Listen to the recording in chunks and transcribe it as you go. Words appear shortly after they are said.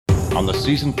on the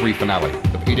Season 3 finale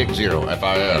of Edict 0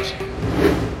 FIS.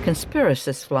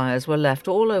 Conspiracist flyers were left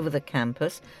all over the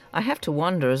campus. I have to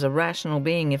wonder, as a rational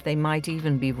being, if they might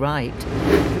even be right.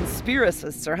 The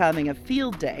conspiracists are having a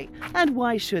field day, and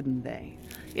why shouldn't they?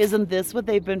 Isn't this what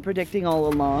they've been predicting all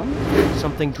along?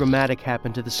 Something dramatic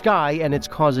happened to the sky, and it's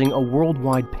causing a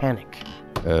worldwide panic.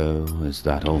 Oh, is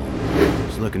that all?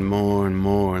 It's looking more and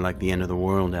more like the end of the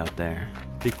world out there.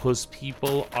 Because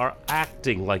people are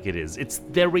acting like it is. It's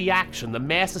their reaction, the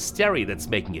mass hysteria, that's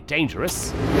making it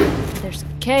dangerous. There's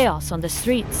chaos on the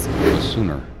streets. The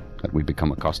sooner that we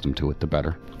become accustomed to it, the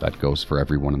better. That goes for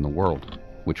everyone in the world,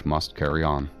 which must carry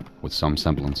on with some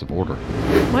semblance of order.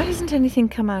 Why hasn't anything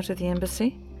come out of the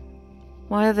embassy?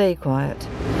 Why are they quiet?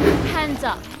 Hands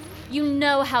up. You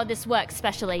know how this works,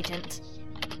 Special Agent.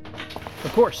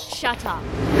 Of course. Shut up.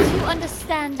 Do you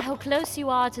understand how close you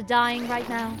are to dying right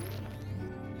now?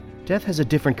 Death has a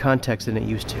different context than it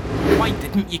used to. Why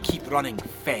didn't you keep running,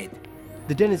 Fed?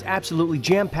 The den is absolutely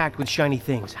jam-packed with shiny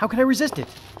things. How could I resist it?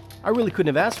 I really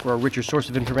couldn't have asked for a richer source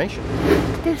of information.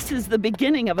 This is the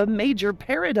beginning of a major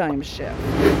paradigm shift.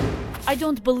 I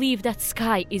don't believe that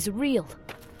sky is real.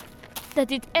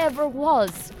 That it ever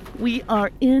was. We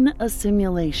are in a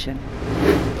simulation.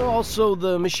 Also,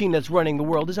 the machine that's running the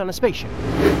world is on a spaceship.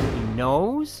 He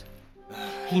knows?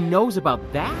 He knows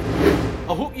about that?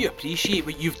 I hope you appreciate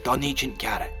what you've done, Agent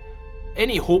Garrett.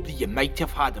 Any hope that you might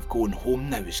have had of going home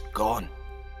now is gone.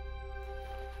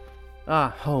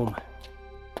 Ah, home.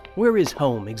 Where is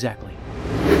home, exactly?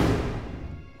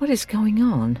 What is going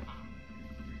on?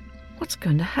 What's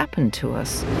going to happen to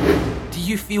us? Do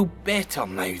you feel better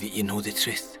now that you know the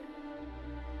truth?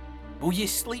 Will you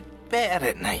sleep better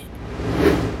at night?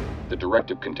 The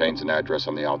directive contains an address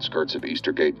on the outskirts of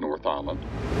Eastergate, North Island.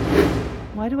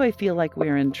 Why do I feel like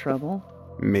we're in trouble?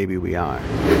 Maybe we are.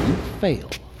 You fail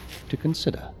to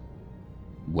consider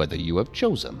whether you have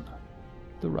chosen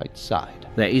the right side.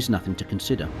 There is nothing to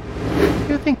consider.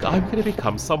 You think I'm going to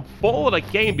become some ball in a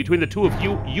game between the two of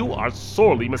you? You are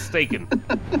sorely mistaken.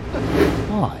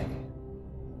 Why,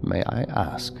 may I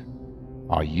ask,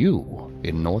 are you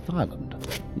in North Island?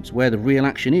 It's where the real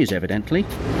action is, evidently.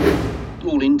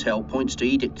 All intel points to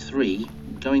Edict 3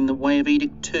 going the way of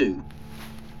Edict 2.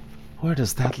 Where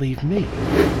does that leave me?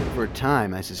 For a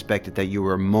time, I suspected that you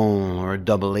were a mole or a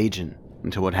double agent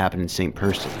until what happened in St.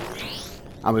 Percy.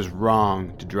 I was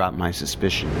wrong to drop my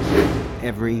suspicions.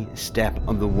 Every step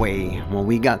of the way, while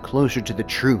we got closer to the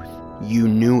truth, you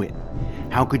knew it.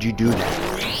 How could you do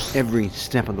that? Every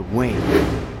step of the way.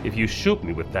 If you shoot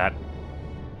me with that,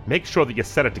 make sure that you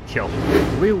set it to kill.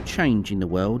 Real change in the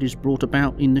world is brought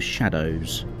about in the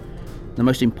shadows. The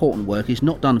most important work is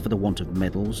not done for the want of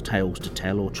medals, tales to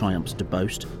tell, or triumphs to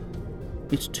boast.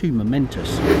 It's too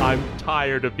momentous. I'm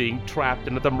tired of being trapped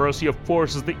and at the mercy of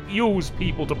forces that use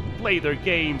people to play their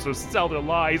games or sell their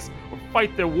lies or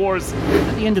fight their wars.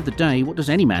 At the end of the day, what does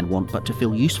any man want but to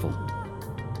feel useful?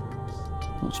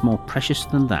 What's more precious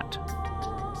than that?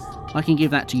 I can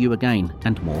give that to you again,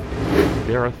 and more.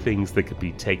 There are things that could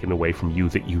be taken away from you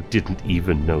that you didn't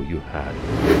even know you had.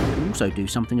 I can also do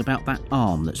something about that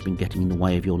arm that's been getting in the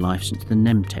way of your life since the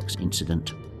Nemtex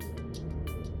incident.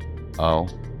 Oh?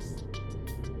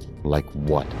 Like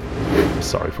what? I'm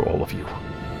sorry for all of you.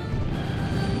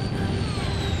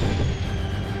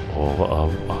 All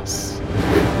of us.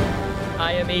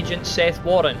 I am Agent Seth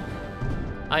Warren.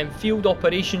 I am Field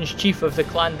Operations Chief of the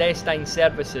Clandestine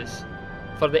Services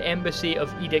for the Embassy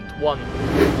of Edict 1.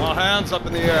 All hands up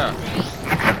in the air.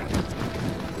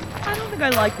 I don't think I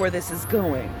like where this is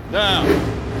going. Now.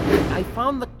 I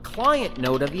found the client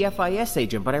note of the FIS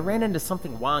agent, but I ran into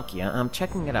something wonky. I'm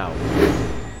checking it out.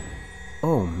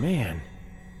 Oh, man.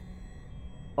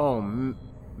 Oh,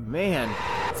 man.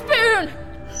 Spoon!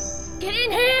 Get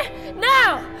in here!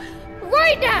 Now!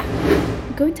 Right now!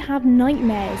 I'm going to have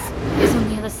nightmares. It's on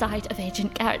the other side of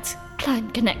Agent Garrett's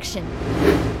client connection.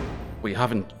 We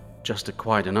haven't just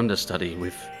acquired an understudy,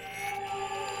 we've...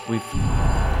 What?